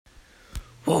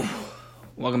Whoa.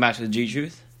 Welcome back to the G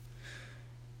Truth.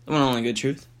 The one and only good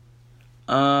truth.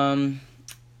 There's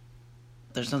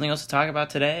nothing else to talk about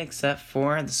today except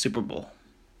for the Super Bowl.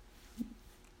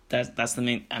 That's the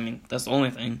main, that's the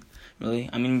only thing, really.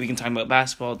 We can talk about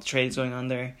basketball, the trades going on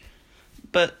there,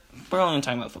 but we're only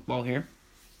talking about football here.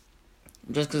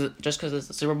 Just because it's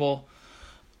the Super Bowl,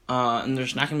 and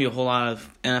there's not going to be a whole lot of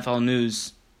NFL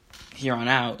news here on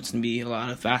out. It's going to be a lot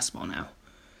of basketball now.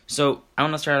 So I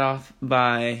want to start off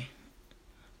by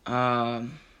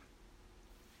going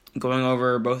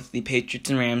over both the Patriots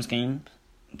and Rams games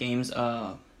in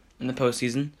the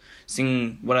postseason,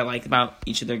 seeing what I like about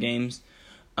each of their games.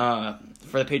 For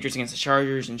the Patriots against the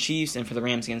Chargers and Chiefs, and for the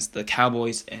Rams against the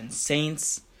Cowboys and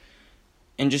Saints,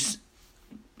 and just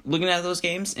looking at those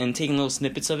games and taking little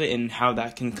snippets of it and how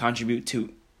that can contribute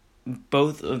to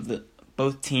both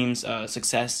teams'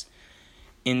 success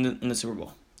in the Super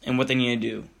Bowl and what they need to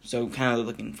do. So kind of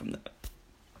looking from that.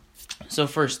 So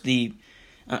first, I'm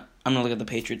going to look at the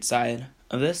Patriots side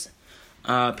of this.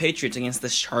 Patriots against the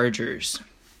Chargers.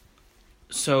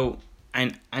 So I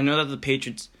know that the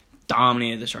Patriots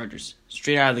dominated the Chargers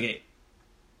straight out of the gate.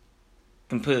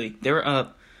 Completely. They were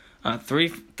up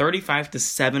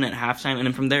 35-7 at halftime, and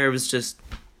then from there it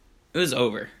was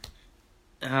over.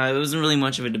 It wasn't really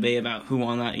much of a debate about who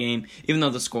won that game, even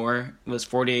though the score was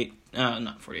 41-28,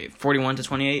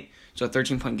 so a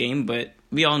 13-point game, but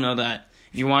we all know that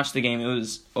if you watch the game, it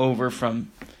was over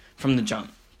from the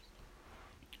jump.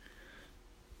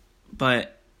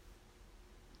 But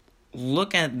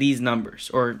look at these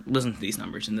numbers, or listen to these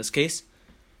numbers in this case.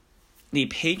 The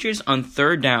Patriots on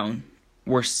third down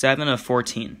were 7 of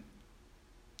 14.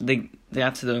 They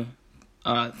got to the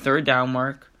third down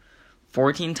mark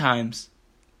 14 times,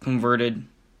 converted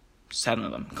 7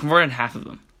 of them, converted half of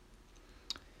them,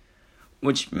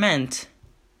 which meant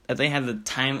that they had the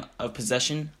time of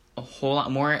possession a whole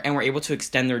lot more and were able to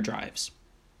extend their drives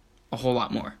a whole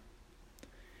lot more.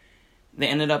 They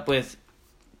ended up with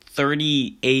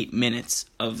 38 minutes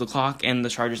of the clock, and the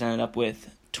Chargers ended up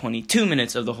with 22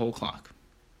 minutes of the whole clock.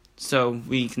 So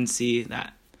we can see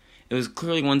that it was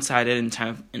clearly one-sided in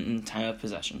time of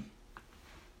possession.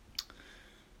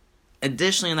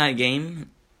 Additionally, in that game,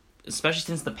 especially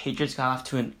since the Patriots got off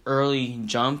to an early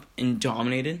jump and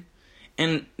dominated,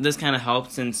 and this kind of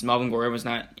helped since Melvin Gordon was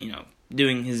not,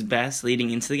 doing his best leading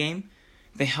into the game,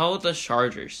 they held the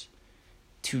Chargers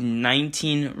to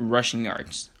 19 rushing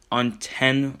yards on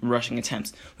 10 rushing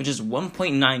attempts, which is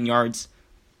 1.9 yards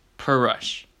per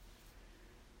rush.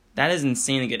 That is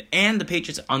insanely good. And the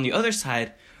Patriots, on the other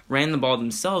side, ran the ball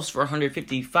themselves for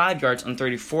 155 yards on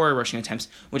 34 rushing attempts,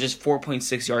 which is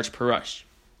 4.6 yards per rush.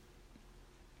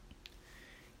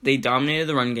 They dominated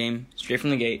the run game straight from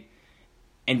the gate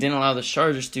and didn't allow the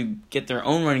Chargers to get their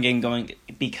own run game going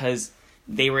because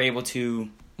they were able to,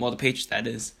 the Patriots that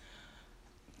is,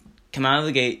 come out of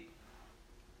the gate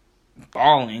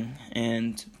balling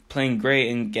and playing great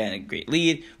and get a great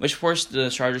lead, which forced the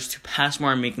Chargers to pass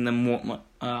more and making them a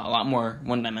lot more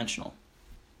one-dimensional.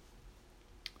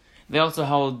 They also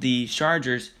held the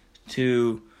Chargers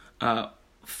to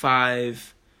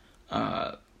 5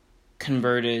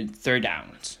 converted third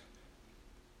downs.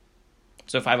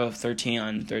 So 5 of 13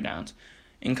 on third downs,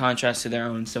 in contrast to their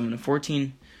own 7 of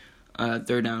 14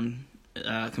 third down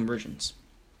conversions.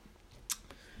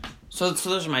 So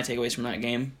those are my takeaways from that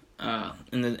game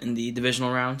in the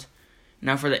divisional round.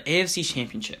 Now for the AFC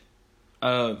Championship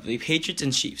of the Patriots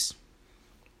and Chiefs.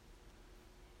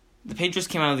 The Patriots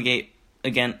came out of the gate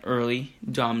again early,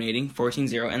 dominating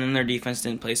 14-0, and then their defense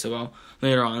didn't play so well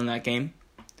later on in that game.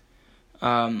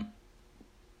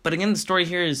 But again, the story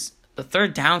here is the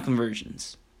third down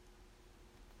conversions.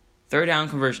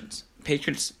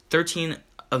 Patriots 13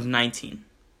 of 19.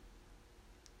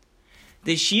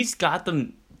 The Chiefs got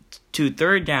them to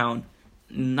third down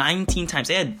 19 times.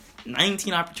 They had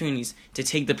 19 opportunities to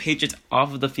take the Patriots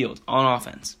off of the field on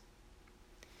offense.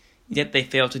 Yet they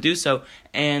failed to do so,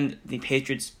 and the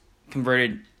Patriots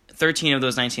converted 13 of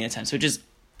those 19 attempts, which is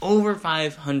over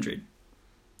 500,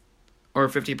 or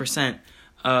 50%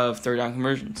 of third down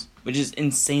conversions, which is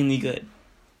insanely good.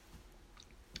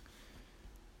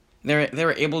 They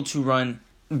were able to run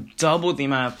double the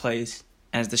amount of plays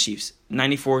as the Chiefs,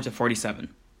 94-47.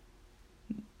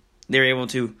 They were able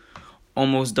to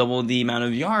almost double the amount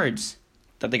of yards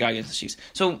that they got against the Chiefs.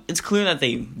 So it's clear that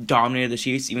they dominated the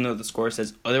Chiefs, even though the score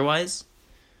says otherwise.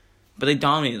 But they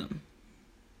dominated them.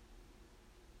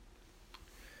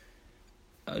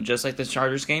 Just like the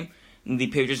Chargers game, the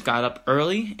Patriots got up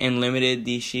early and limited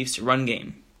the Chiefs' run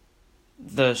game.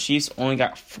 The Chiefs only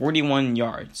got 41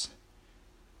 yards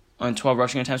on 12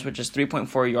 rushing attempts, which is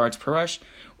 3.4 yards per rush.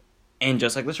 And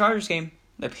just like the Chargers game,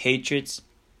 the Patriots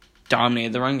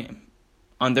dominated the run game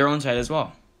on their own side as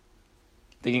well.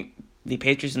 The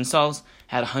Patriots themselves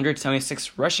had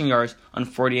 176 rushing yards on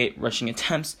 48 rushing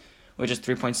attempts, which is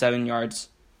 3.7 yards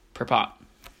per pop.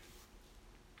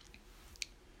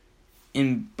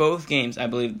 In both games, I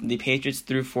believe the Patriots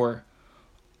threw for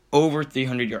over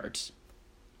 300 yards.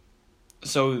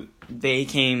 So they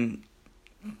came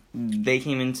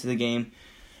into the game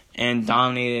and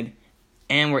dominated,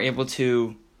 and were able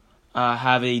to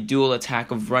have a dual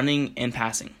attack of running and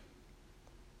passing.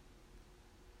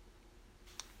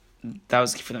 That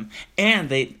was key for them, and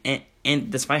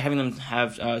despite having them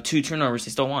have 2 turnovers,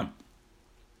 they still won.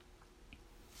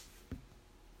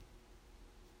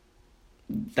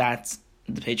 That's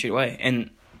the Patriot way,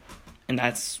 and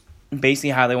that's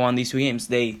basically how they won these 2 games.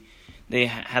 They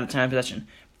had the time of possession.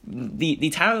 The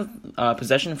time of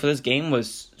possession for this game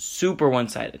was super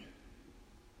one-sided.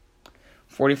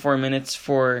 44 minutes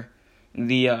for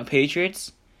the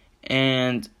Patriots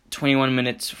and 21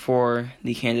 minutes for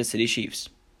the Kansas City Chiefs.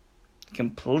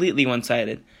 Completely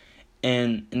one-sided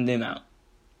in the amount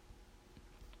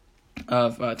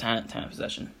of time of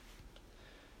possession.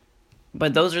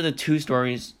 But those are the 2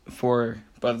 stories for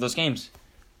both of those games.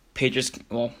 Patriots,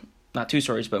 well, not 2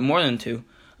 stories, but more than 2.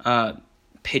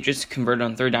 Patriots converted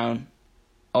on third down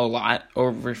a lot,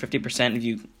 over 50% if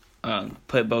you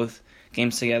put both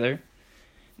games together.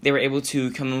 They were able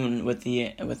to come in with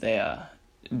a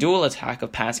dual attack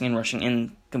of passing and rushing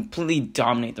and completely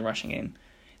dominate the rushing game.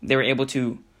 They were able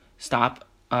to stop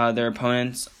their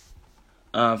opponents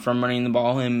from running the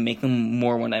ball and make them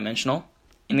more one-dimensional.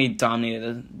 And they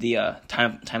dominated the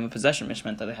time of possession, which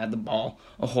meant that they had the ball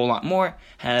a whole lot more,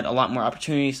 had a lot more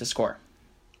opportunities to score.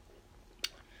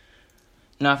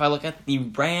 Now, if I look at the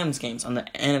Rams games on the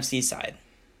NFC side,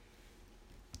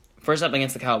 first up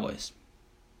against the Cowboys.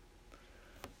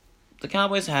 The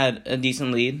Cowboys had a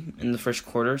decent lead in the first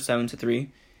quarter, 7-3,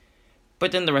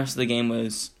 but then the rest of the game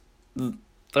was the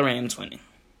Rams winning.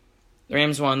 The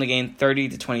Rams won the game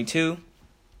 30-22.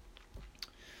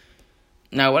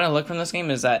 Now, what I look from this game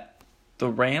is that the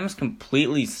Rams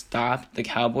completely stopped the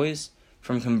Cowboys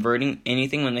from converting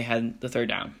anything when they had the third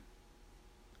down.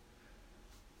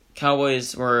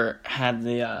 Cowboys had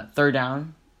the third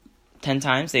down 10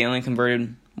 times. They only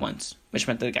converted once, which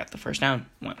meant they got the first down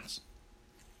once.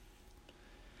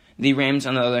 The Rams,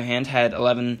 on the other hand, had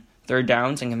 11 third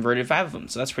downs and converted 5 of them,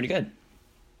 so that's pretty good.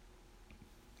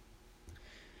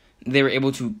 They were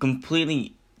able to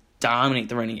completely dominate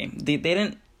the running game. They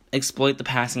didn't exploit the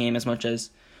passing game as much as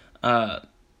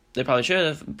they probably should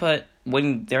have, but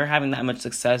when they're having that much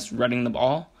success running the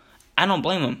ball, I don't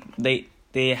blame them.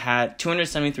 They had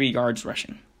 273 yards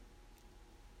rushing.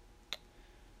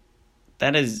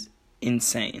 That is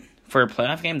insane. For a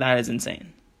playoff game, that is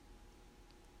insane.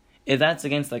 If that's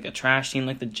against like a trash team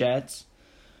like the Jets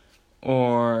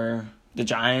or the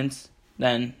Giants,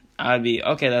 then I would be,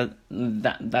 okay,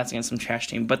 that's against some trash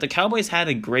team. But the Cowboys had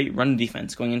a great run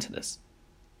defense going into this.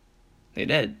 They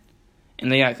did.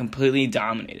 And they got completely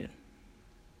dominated.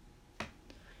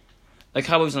 The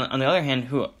Cowboys, on the other hand,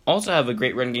 who also have a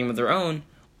great run game of their own,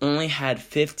 only had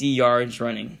 50 yards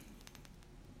running.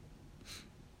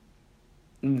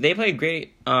 They played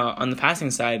great on the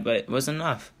passing side, but it wasn't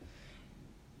enough.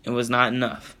 It was not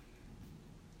enough.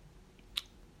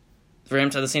 The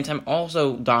Rams, at the same time,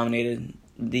 also dominated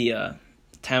the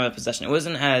time of possession. It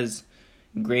wasn't as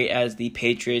great as the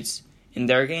Patriots in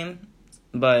their game,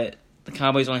 but the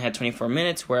Cowboys only had 24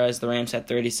 minutes, whereas the Rams had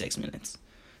 36 minutes.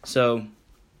 So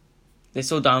they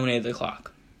still dominated the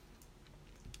clock.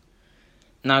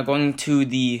 Now going to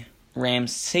the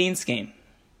Rams-Saints game.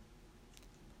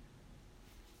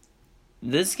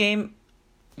 This game,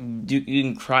 you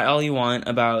can cry all you want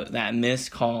about that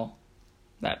missed call,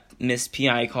 that missed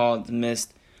PI call, the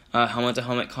missed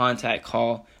helmet-to-helmet contact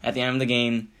call at the end of the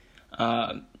game,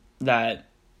 that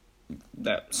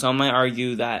some might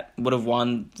argue that would have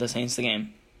won the Saints the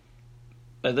game.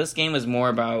 But this game was more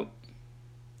about,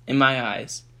 in my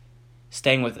eyes,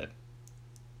 staying with it.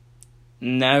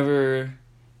 Never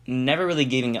really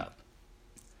giving up.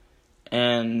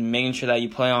 And making sure that you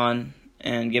play on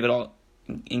and give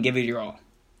it your all.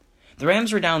 The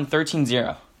Rams were down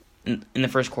 13-0 in the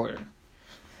first quarter.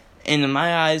 And in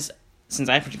my eyes, since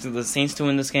I predicted the Saints to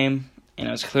win this game, and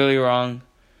I was clearly wrong,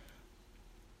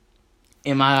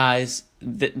 in my eyes,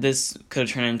 this could have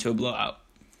turned into a blowout.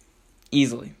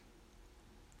 Easily.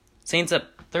 Saints up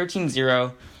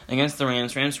 13-0 against the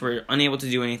Rams. Rams were unable to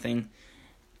do anything.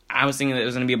 I was thinking that it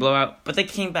was going to be a blowout, but they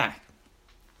came back.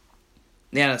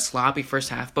 They had a sloppy first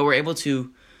half, but were able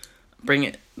to bring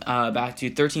it back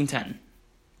to 13-10.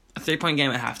 A 3-point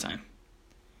game at halftime.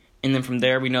 And then from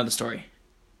there, we know the story.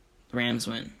 the Rams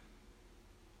win.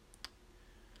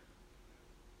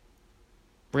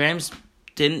 Rams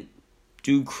didn't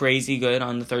do crazy good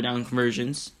on the third down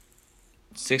conversions.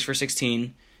 6 for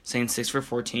 16, Saints 6 for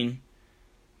 14.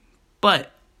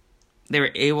 But they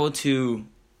were able to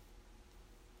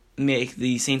make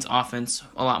the Saints offense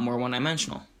a lot more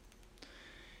one-dimensional.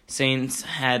 Saints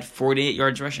had 48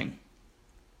 yards rushing.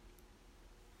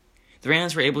 The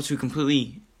Rams were able to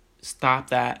completely stop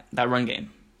that run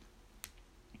game.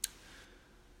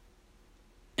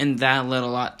 And that led a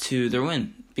lot to their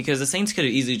win. Because the Saints could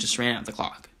have easily just ran out the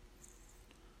clock.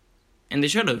 And they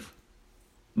should have.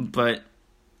 But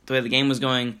the way the game was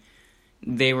going,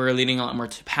 they were leading a lot more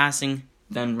to passing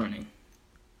than running.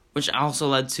 Which also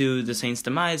led to the Saints'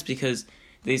 demise because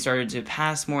they started to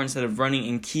pass more instead of running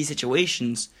in key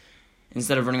situations,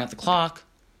 instead of running out the clock,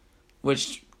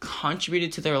 which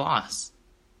contributed to their loss.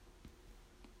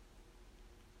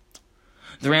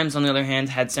 The Rams, on the other hand,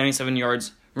 had 77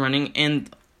 yards running, and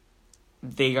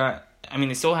they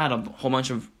still had a whole bunch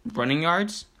of rushing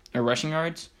yards,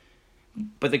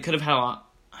 but they could have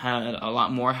had a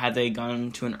lot more had they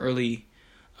gone to an early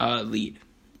lead.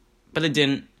 But they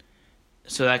didn't,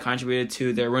 so that contributed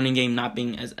to their running game not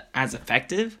being as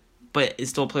effective, but it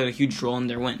still played a huge role in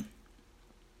their win.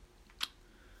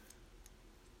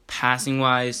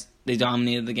 Passing-wise, they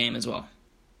dominated the game as well.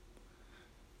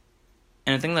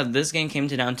 And I think that this game came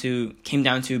down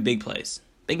to big plays,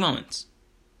 big moments,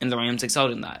 and the Rams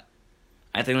excelled in that.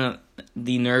 I think that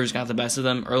the nerves got the best of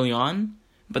them early on,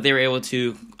 but they were able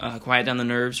to quiet down the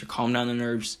nerves or calm down the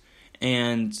nerves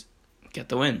and get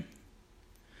the win.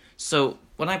 So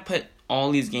when I put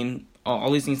all these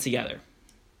things together,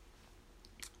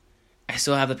 I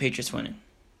still have the Patriots winning.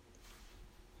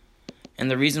 And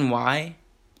the reason why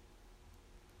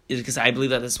is because I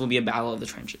believe that this will be a battle of the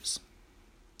trenches.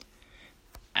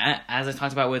 As I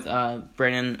talked about with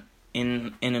Brandon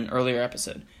in an earlier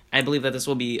episode, I believe that this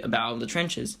will be a battle of the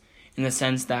trenches in the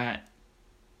sense that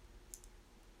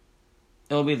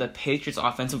it will be the Patriots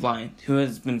offensive line, who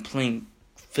has been playing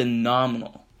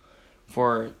phenomenal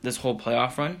for this whole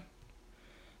playoff run,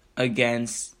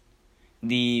 against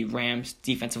the Rams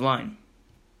defensive line.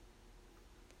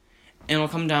 And it'll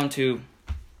come down to,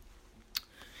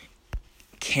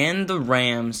 can the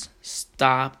Rams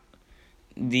stop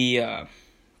the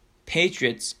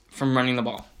Patriots from running the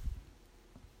ball?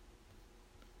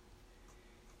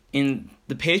 In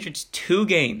the Patriots' 2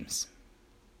 games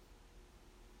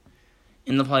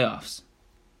in the playoffs,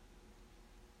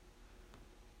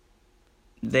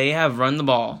 they have run the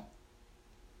ball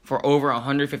for over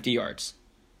 150 yards.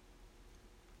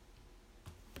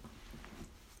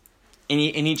 In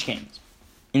each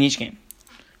game.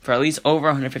 For at least over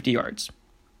 150 yards.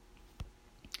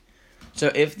 So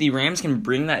if the Rams can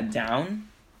bring that down,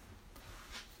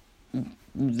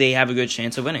 they have a good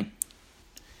chance of winning.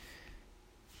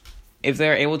 If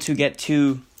they're able to get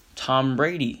to Tom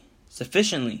Brady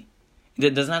sufficiently,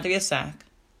 it doesn't have to be a sack.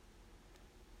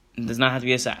 It does not have to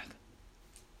be a sack.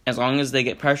 As long as they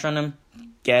get pressure on him,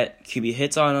 get QB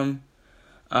hits on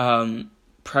him,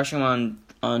 pressure him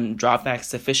on dropbacks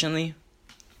sufficiently,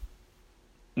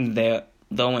 they'll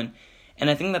win. And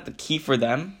I think that the key for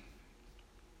them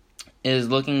is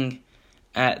looking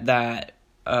at that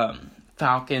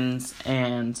Falcons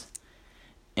and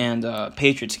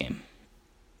Patriots game.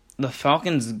 The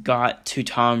Falcons got to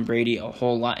Tom Brady a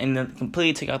whole lot and then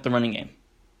completely took out the running game.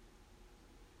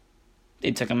 They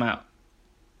took him out.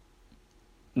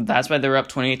 That's why they were up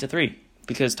 28-3,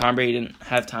 because Tom Brady didn't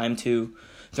have time to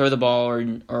throw the ball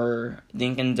or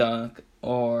dink and dunk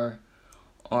or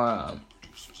have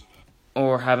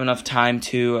enough time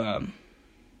to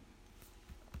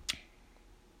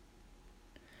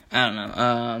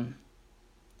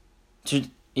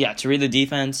to read the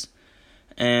defense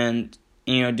and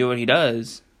do what he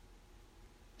does.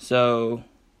 So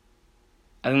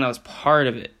I think that was part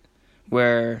of it.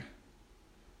 Let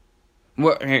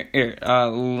me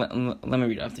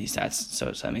read off these stats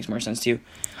so that makes more sense to you.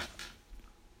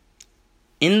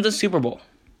 In the Super Bowl,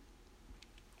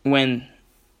 when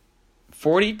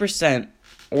 40%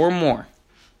 or more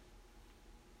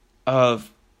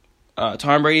of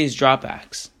Tom Brady's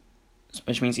dropbacks,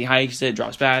 which means he hikes it,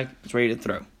 drops back, is ready to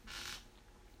throw.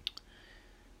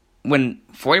 When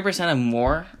 40% or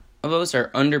more of those are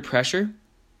under pressure,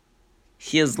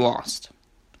 he has lost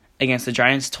against the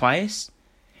Giants twice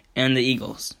and the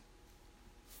Eagles.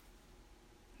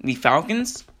 The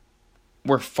Falcons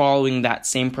were following that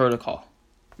same protocol.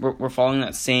 We're following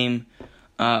that same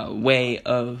way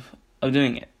of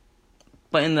doing it.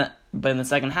 But in the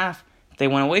second half, they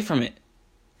went away from it.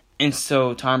 And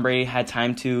so Tom Brady had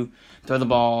time to throw the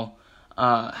ball,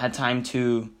 had time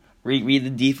to read the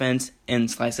defense and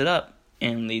slice it up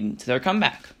and lead to their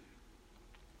comeback.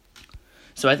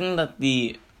 So I think that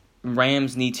the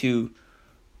Rams need to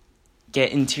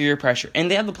get interior pressure, and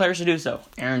they have the players to do so.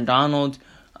 Aaron Donald,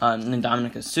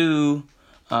 Ndamukong Suh,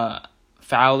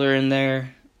 Fowler in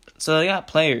there. So they got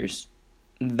players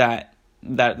that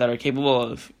are capable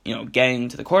of getting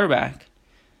to the quarterback.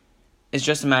 It's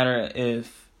just a matter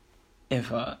if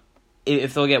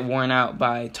they'll get worn out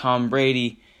by Tom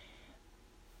Brady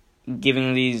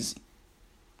giving these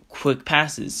quick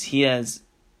passes. He has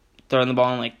thrown the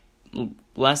ball in like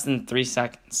less than 3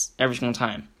 seconds every single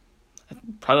time.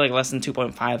 Probably like less than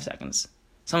 2.5 seconds.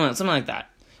 Something like that.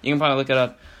 You can probably look it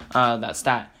up, that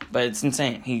stat. But it's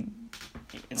insane.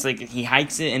 It's like he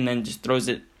hikes it and then just throws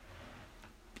it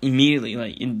immediately.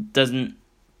 Like, it doesn't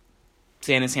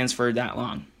stay in his hands for that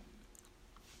long.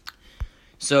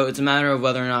 So it's a matter of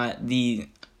whether or not the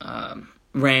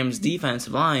Rams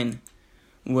defensive line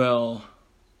will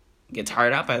get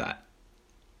tired out by that.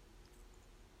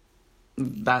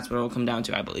 That's what it will come down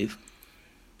to, I believe.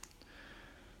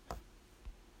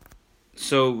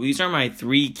 So these are my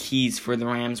 3 keys for the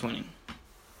Rams winning.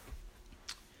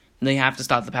 They have to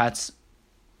stop the Pats'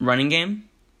 running game,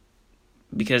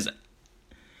 because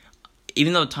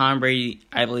even though Tom Brady,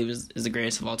 I believe, is the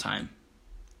greatest of all time,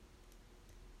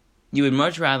 you would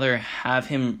much rather have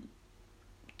him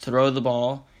throw the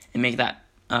ball and make that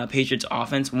Patriots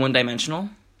offense one-dimensional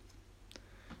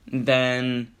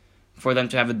than for them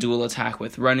to have a dual attack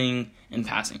with running and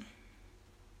passing.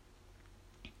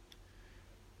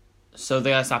 So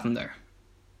they gotta stop him there.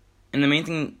 And the main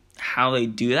thing how they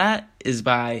do that is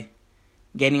by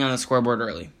getting on the scoreboard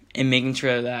early and making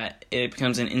sure that it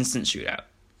becomes an instant shootout.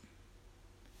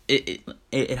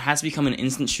 It has to become an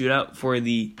instant shootout for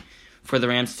the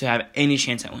Rams to have any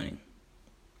chance at winning.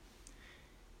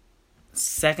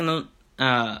 Second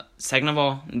of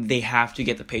all, they have to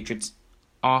get the Patriots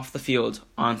off the field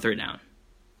on third down.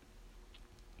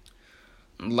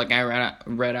 Like I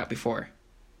read out before,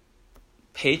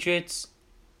 Patriots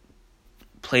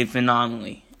played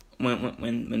phenomenally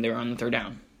when they were on the third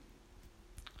down.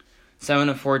 7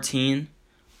 of 14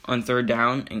 on third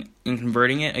down and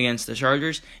converting it against the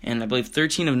Chargers, and I believe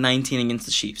 13 of 19 against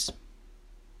the Chiefs.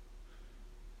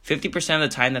 50% of the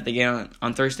time that they get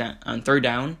on third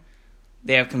down,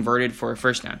 they have converted for a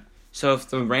first down. So if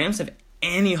the Rams have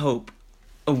any hope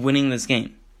of winning this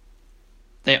game,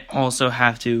 they also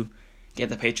have to get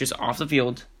the Patriots off the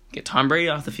field, get Tom Brady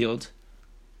off the field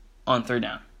on third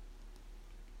down.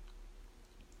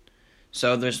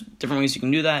 So there's different ways you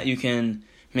can do that. You can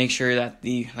make sure that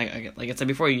like I said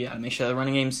before, you gotta make sure the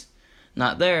running game's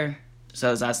not there.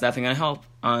 So that's definitely gonna help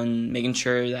on making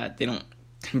sure that they don't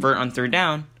convert on third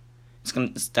down.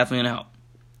 It's definitely gonna help.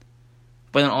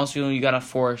 But then also you gotta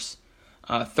force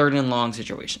third and long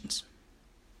situations,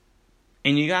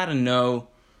 and you gotta know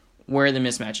where the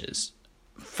mismatch is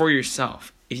for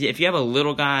yourself. If you have a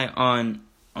little guy on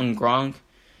Gronk,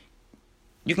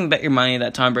 you can bet your money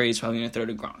that Tom Brady is probably gonna throw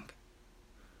to Gronk.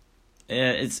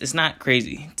 It's not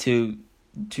crazy to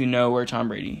know where Tom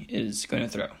Brady is going to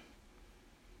throw.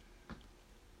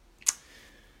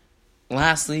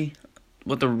 Lastly,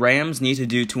 what the Rams need to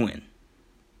do to win.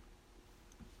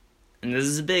 And this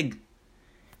is big.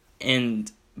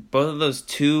 And both of those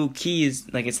 2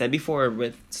 keys, like I said before,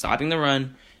 with stopping the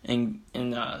run and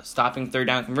stopping third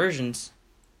down conversions,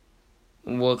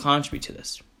 will contribute to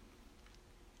this.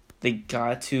 They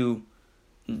got to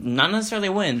not necessarily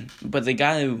win, but they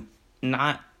got to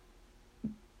not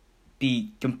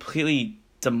be completely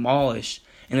demolished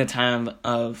in the time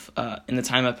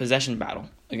of possession battle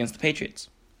against the Patriots.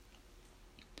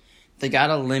 They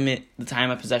gotta limit the time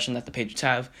of possession that the Patriots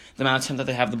have, the amount of time that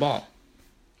they have the ball.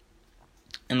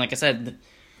 And like I said,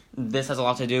 this has a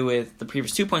lot to do with the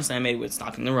previous 2 points that I made with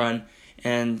stopping the run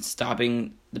and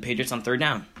stopping the Patriots on third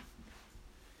down.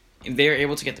 If they are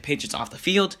able to get the Patriots off the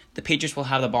field, the Patriots will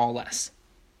have the ball less.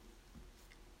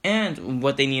 And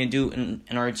what they need to do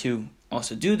in order to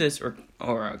also do this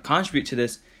or contribute to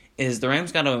this is the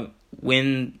Rams got to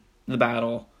win the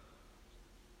battle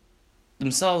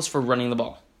themselves for running the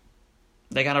ball.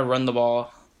 They got to run the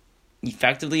ball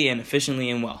effectively and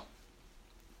efficiently and well.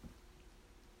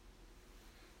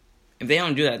 If they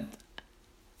don't do that,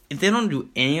 if they don't do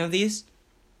any of these,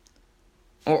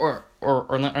 or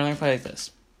let me play like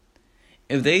this.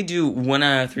 If they do 1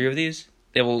 out of 3 of these,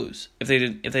 they will lose. If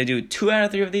they do 2 out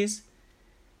of 3 of these,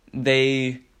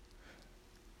 they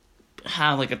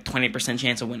have like a 20%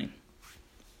 chance of winning.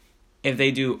 If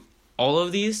they do all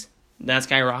of these, that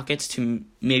skyrockets to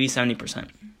maybe 70%.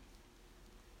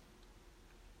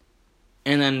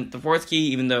 And then the 4th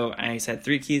key, even though I said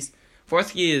 3 keys,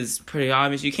 Fourth key is pretty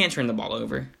obvious. You can't turn the ball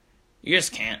over. You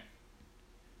just can't.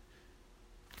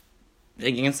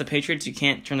 Against the Patriots, you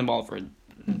can't turn the ball over.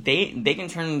 They can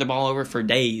turn the ball over for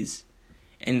days,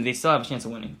 and they still have a chance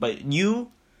of winning. But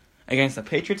you, against the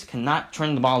Patriots, cannot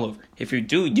turn the ball over. If you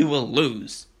do, you will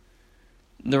lose.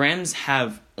 The Rams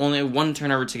have only one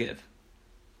turnover to give.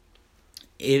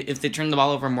 If they turn the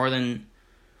ball over more than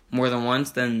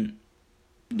once, then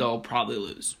they'll probably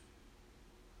lose.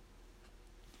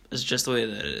 It's just the way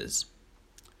that it is.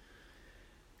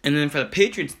 And then for the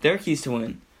Patriots, their keys to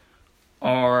win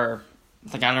are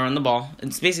they gotta run the ball.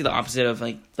 It's basically the opposite of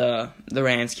like the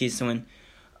Rams' keys to win.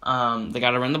 They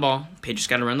gotta run the ball. Patriots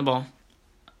gotta run the ball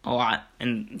a lot,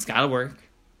 and it's gotta work.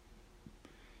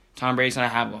 Tom Brady's gonna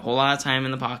have a whole lot of time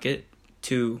in the pocket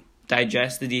to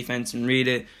digest the defense and read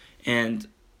it and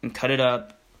cut it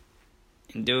up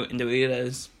and do what he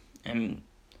does. And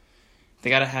they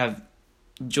gotta have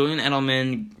Julian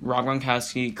Edelman, Rob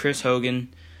Gronkowski, Chris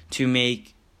Hogan to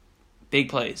make big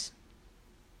plays.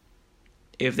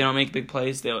 If they don't make big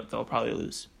plays, they'll probably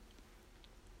lose.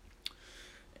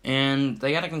 And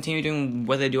they got to continue doing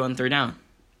what they do on third down.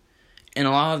 And a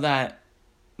lot of that,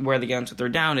 where they get into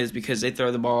third down, is because they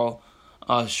throw the ball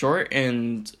short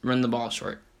and run the ball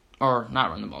short. Or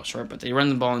not run the ball short, but they run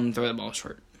the ball and throw the ball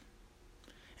short.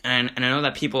 And I know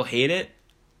that people hate it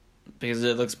because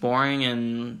it looks boring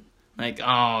and like,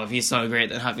 oh, if he's so great,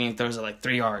 then how come he throws it like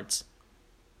 3 yards?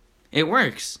 It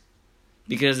works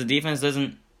because the defense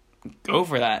doesn't go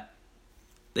for that.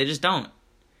 They just don't.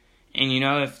 And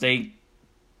if they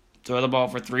throw the ball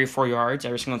for 3 or 4 yards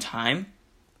every single time,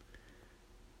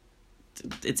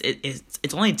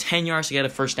 it's only 10 yards to get a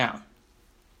first down.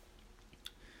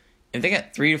 If they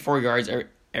get 3 to 4 yards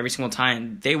every single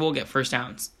time, they will get first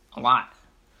downs a lot.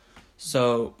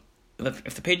 So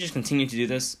if the Patriots continue to do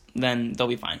this, then they'll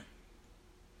be fine.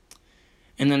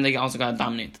 And then they also got to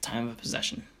dominate the time of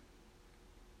possession.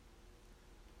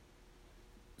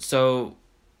 So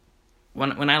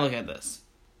when I look at this,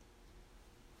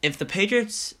 if the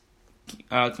Patriots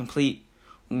complete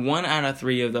 1 out of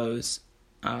 3 of those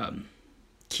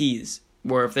keys,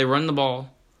 where if they run the ball,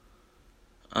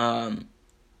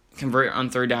 convert on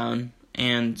third down,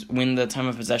 and win the time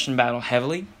of possession battle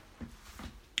heavily,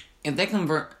 if they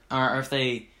convert, or if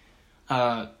they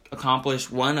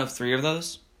accomplish 1 of 3 of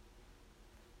those,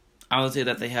 I would say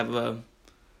that they have a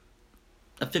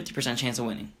 50% chance of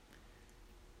winning.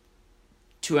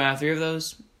 2 out of 3 of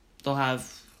those, they'll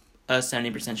have a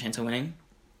 70% chance of winning.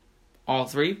 All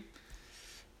 3,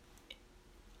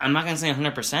 I'm not going to say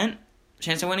 100%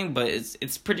 chance of winning, but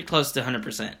it's pretty close to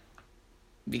 100%.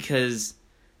 Because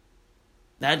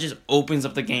that just opens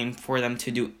up the game for them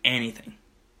to do anything.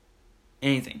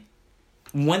 Anything.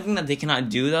 One thing that they cannot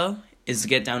do, though, is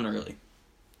get down early.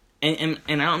 And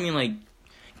I don't mean, like,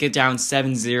 get down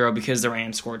 7-0 because the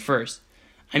Rams scored first.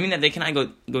 I mean that they cannot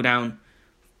go down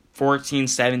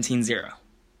 14-17-0.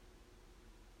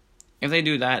 If they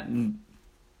do that,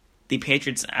 the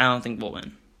Patriots, I don't think, will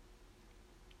win.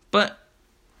 But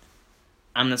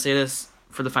I'm going to say this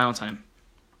for the final time.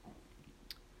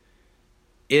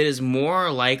 It is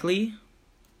more likely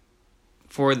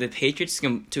for the Patriots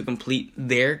to complete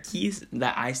their keys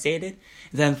that I stated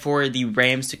than for the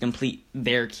Rams to complete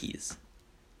their keys.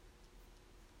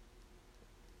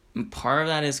 And part of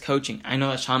that is coaching. I know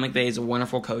that Sean McVay is a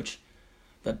wonderful coach,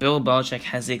 but Bill Belichick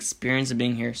has the experience of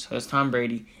being here. So does Tom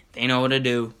Brady. They know what to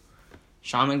do.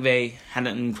 Sean McVay had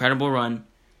an incredible run.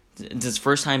 It's his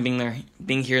first time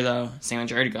being here though. Same with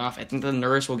Jared Goff. I think the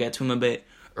nerves will get to him a bit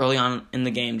early on in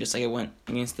the game, just like it went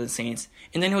against the Saints.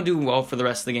 And then he'll do well for the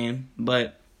rest of the game.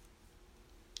 But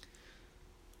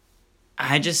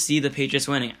I just see the Patriots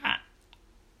winning.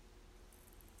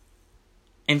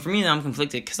 And for me, I'm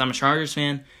conflicted because I'm a Chargers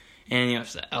fan. And,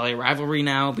 it's the LA rivalry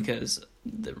now because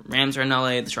the Rams are in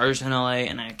LA, the Chargers are in LA,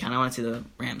 and I kind of want to see the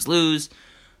Rams lose.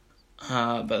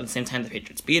 But at the same time, the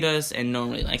Patriots beat us, and no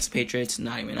one really likes the Patriots,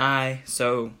 not even I.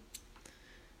 So,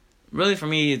 really, for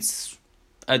me, it's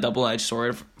a double-edged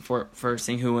sword for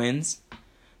seeing who wins.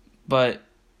 But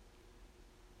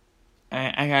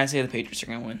I gotta say the Patriots are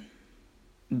gonna win.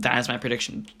 That is my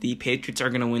prediction. The Patriots are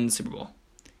gonna win the Super Bowl.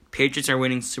 Patriots are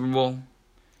winning Super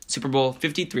Bowl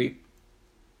 53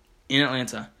 in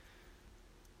Atlanta.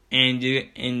 And you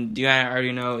guys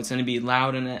already know it's gonna be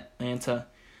loud in Atlanta.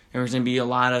 There's going to be a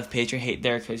lot of Patriot hate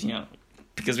there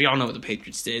because we all know what the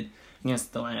Patriots did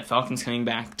against the Atlanta Falcons coming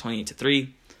back 28-3.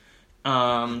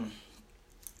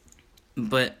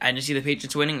 But I just see the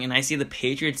Patriots winning, and I see the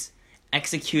Patriots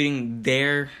executing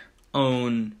their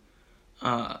own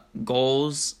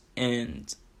goals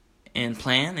and game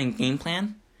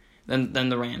plan than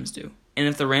the Rams do. And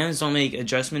if the Rams don't make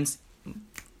adjustments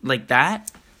like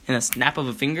that in a snap of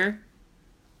a finger,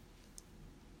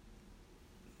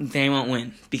 they won't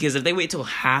win. Because if they wait till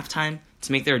halftime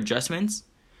to make their adjustments,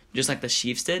 just like the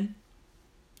Chiefs did,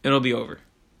 it'll be over.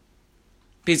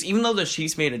 Because even though the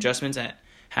Chiefs made adjustments at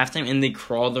halftime and they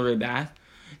crawled their way back,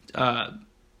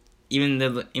 even though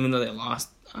they lost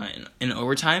in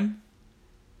overtime,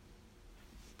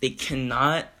 they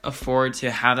cannot afford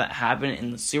to have that happen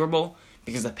in the Super Bowl,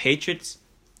 because the Patriots,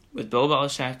 with Bill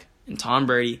Belichick and Tom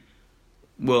Brady,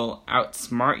 will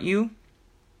outsmart you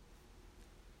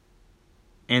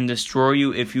and destroy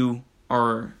you if you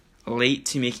are late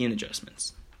to making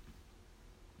adjustments.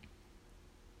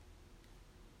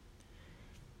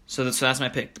 So that's my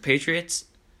pick, the Patriots.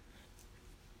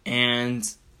 And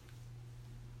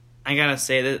I gotta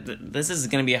say that this is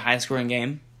gonna be a high-scoring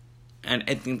game, and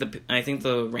I think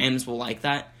the Rams will like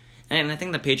that, and I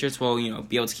think the Patriots will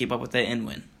be able to keep up with it and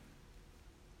win.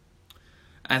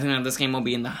 I think that this game will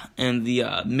be in the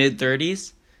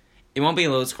mid-30s. It won't be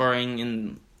low scoring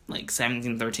in like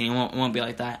 17-13. It won't be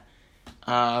like that.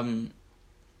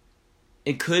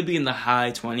 It could be in the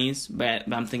high 20s,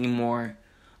 but I'm thinking more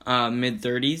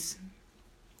mid-30s.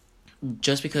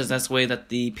 Just because that's the way that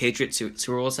the Patriots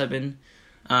Super Bowls have been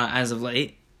as of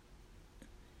late.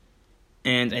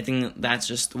 And I think that's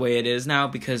just the way it is now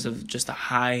because of just a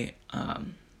high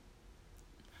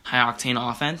octane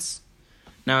offense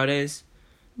nowadays.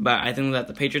 But I think that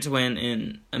the Patriots win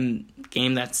in a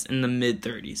game that's in the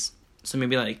mid-30s. So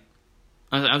maybe like,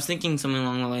 I was thinking something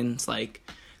along the lines like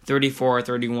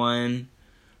 34-31,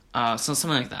 something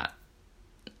like that.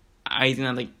 I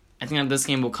think that this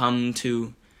game will come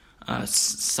to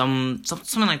something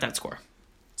like that score.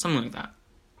 Something like that.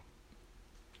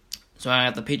 So I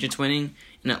got the Patriots winning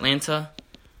in Atlanta.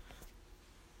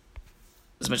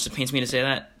 As much as it pains me to say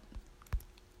that,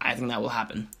 I think that will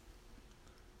happen.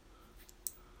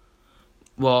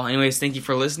 Well, anyways, thank you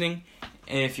for listening.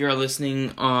 If you're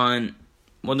listening on,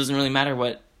 well, it doesn't really matter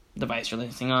what device you're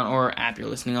listening on or app you're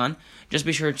listening on. Just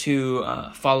be sure to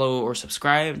follow or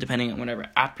subscribe, depending on whatever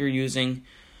app you're using.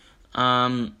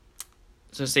 So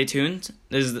stay tuned.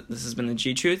 This has been the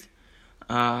G Truth.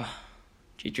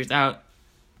 G Truth out,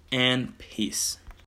 and peace.